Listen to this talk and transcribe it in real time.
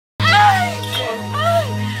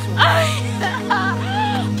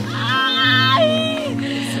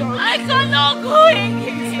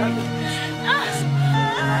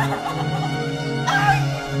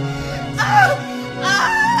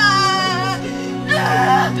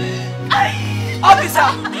Officer!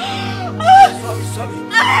 Sorry.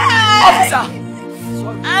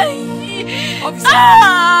 Officer!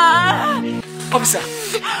 Officer!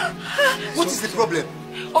 What is the problem?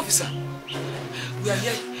 Officer, we are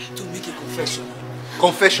here to make a confession.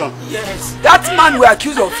 Confession? Yes. That man we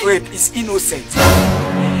accuse of rape is innocent.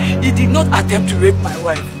 He did not attempt to rape my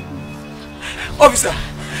wife. Officer,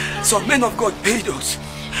 some men of God paid us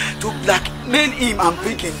to blackmail him and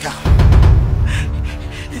bring him down.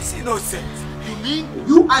 He's innocent. You mean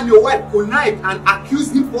you and your wife connived and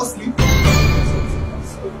accused him falsely?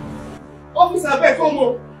 Officer, come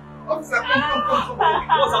on. Officer, come.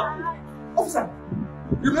 What's up? Officer,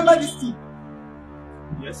 remember these two?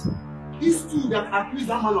 Yes. These two that accused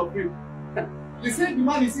that man of rape. They say the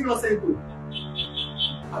man is innocent too.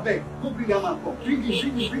 I beg, go bring that man, come. Bring him.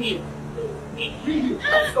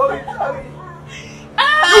 Sorry.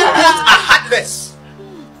 You both are heartless.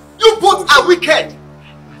 You both are wicked.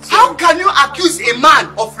 How can you accuse a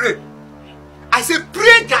man of rape? I say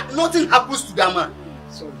pray that nothing happens to that man.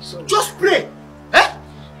 Sorry. Just pray. Eh?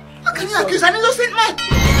 How can you accuse an innocent man?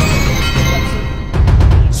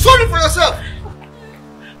 Sorry for yourself.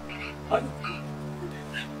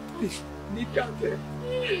 Please, kneel down there.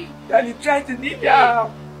 Daddy, try to kneel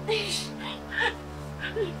down.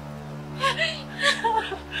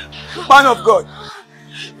 Man of God,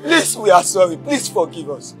 please, we are sorry. Please forgive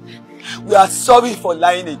us. We are sorry for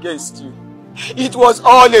lying against you. It was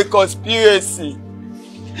all a conspiracy.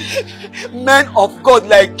 Men of God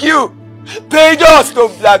like you paid us to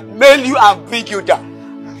blackmail you and bring you down.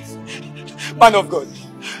 Man of God,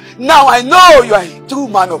 now I know you are a true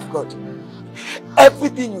man of God.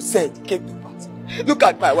 Everything you said came to pass. Look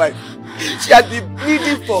at my wife. She has been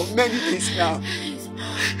bleeding for many days now.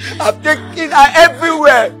 I've taken her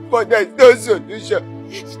everywhere, but there's no solution.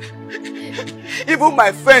 Even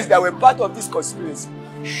my friends that were part of this conspiracy,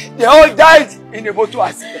 they all died in a motor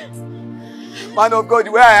accident. Man of God,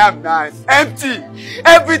 where I am now is empty.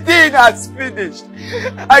 Everything has finished.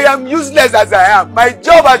 I am useless as I am. My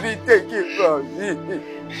job has been taken from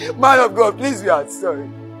me. Man of God, please, we are sorry.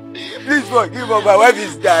 Please forgive me. My wife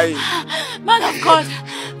is dying. Man of God,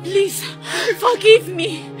 please forgive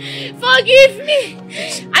me. Forgive me.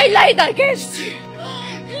 I lied against you.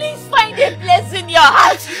 Please find a place in your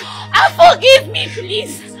heart and forgive me,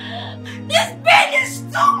 please. This pain is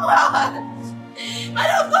too much. Man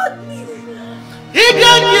of God, please. He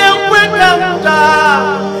got you with them.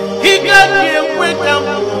 He got you with them.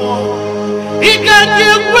 He got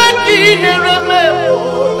you with the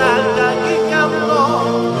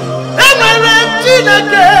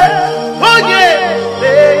oh yeah.